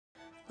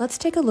Let's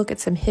take a look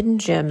at some hidden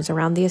gems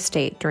around the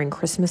estate during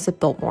Christmas at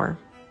Biltmore.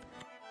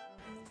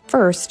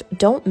 First,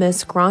 don't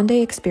miss Grande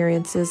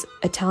Experience's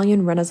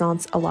Italian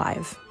Renaissance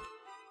Alive.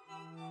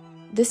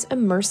 This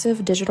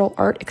immersive digital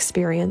art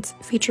experience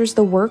features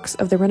the works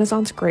of the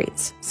Renaissance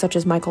greats, such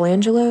as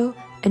Michelangelo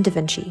and Da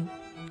Vinci.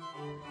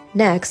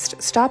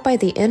 Next, stop by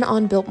the Inn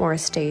on Biltmore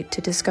Estate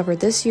to discover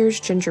this year's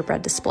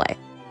gingerbread display.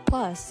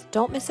 Plus,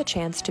 don't miss a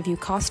chance to view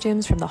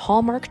costumes from the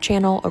Hallmark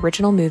Channel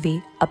original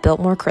movie, A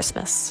Biltmore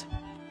Christmas.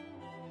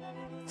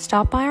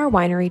 Stop by our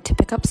winery to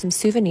pick up some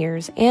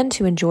souvenirs and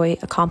to enjoy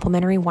a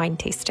complimentary wine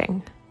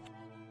tasting.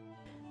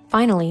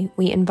 Finally,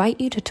 we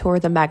invite you to tour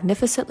the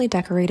magnificently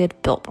decorated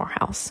Biltmore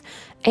House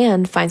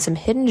and find some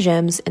hidden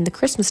gems in the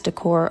Christmas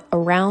decor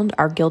around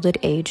our Gilded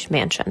Age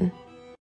mansion.